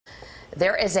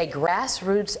There is a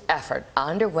grassroots effort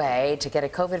underway to get a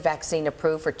COVID vaccine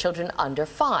approved for children under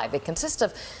 5. It consists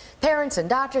of parents and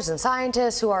doctors and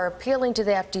scientists who are appealing to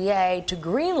the FDA to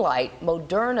greenlight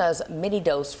Moderna's mini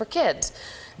dose for kids.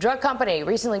 Drug company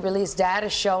recently released data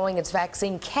showing its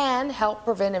vaccine can help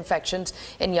prevent infections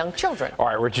in young children. All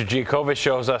right, Richard Giacova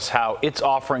shows us how it's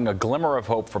offering a glimmer of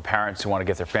hope for parents who want to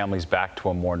get their families back to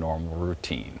a more normal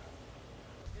routine.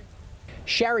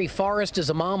 Shari Forrest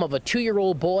is a mom of a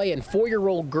 2-year-old boy and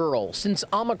 4-year-old girl. Since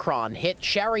Omicron hit,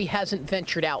 Shari hasn't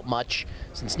ventured out much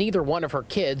since neither one of her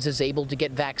kids is able to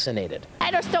get vaccinated.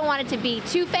 I just don't want it to be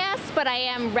too fast, but I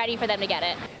am ready for them to get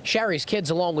it. Shari's kids,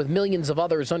 along with millions of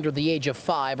others under the age of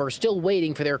 5, are still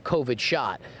waiting for their COVID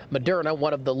shot. Moderna,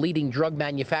 one of the leading drug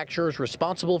manufacturers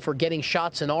responsible for getting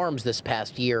shots in arms this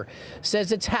past year,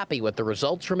 says it's happy with the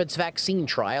results from its vaccine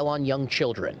trial on young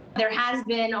children. There has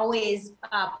been always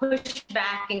pushback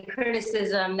and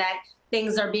criticism that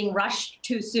things are being rushed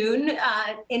too soon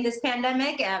in this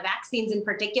pandemic, vaccines in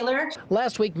particular.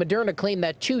 Last week, Moderna claimed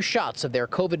that 2 shots of their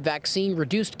COVID vaccine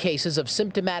reduced cases of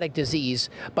symptomatic disease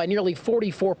by nearly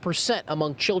 44%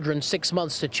 among children 6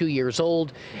 months to 2 years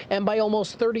old, and by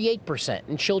almost 38%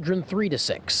 in children 3 to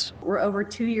 6. We're over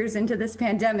 2 years into this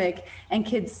pandemic, and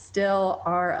kids still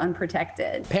are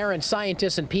unprotected. Parents,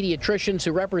 scientists, and pediatricians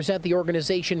who represent the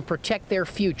organization Protect Their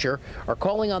Future are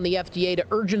calling on the FDA to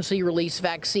urgently release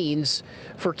vaccines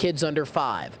for kids under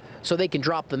 5 so they can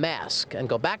drop the mask and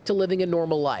go back to living a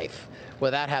normal life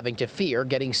without having to fear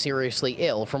getting seriously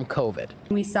ill from COVID.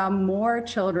 We saw more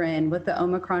children with the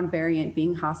Omicron variant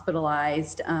being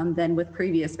hospitalized than with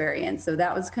previous variants, so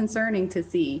that was concerning to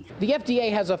see. The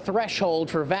FDA has a threshold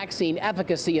for vaccine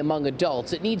efficacy among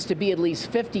adults. It needs to be at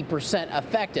least 50%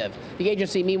 effective. The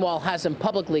agency, meanwhile, hasn't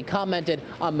publicly commented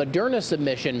on Moderna's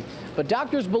submission, but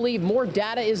doctors believe more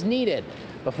data is needed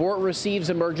before it receives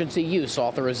emergency use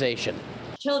authorization.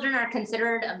 Children are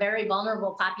considered a very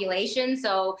vulnerable population,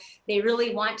 so they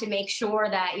really want to make sure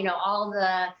that, all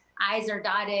the I's are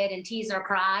dotted and T's are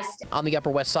crossed. On the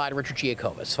Upper West Side, Richard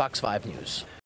Giacova, Fox 5 News.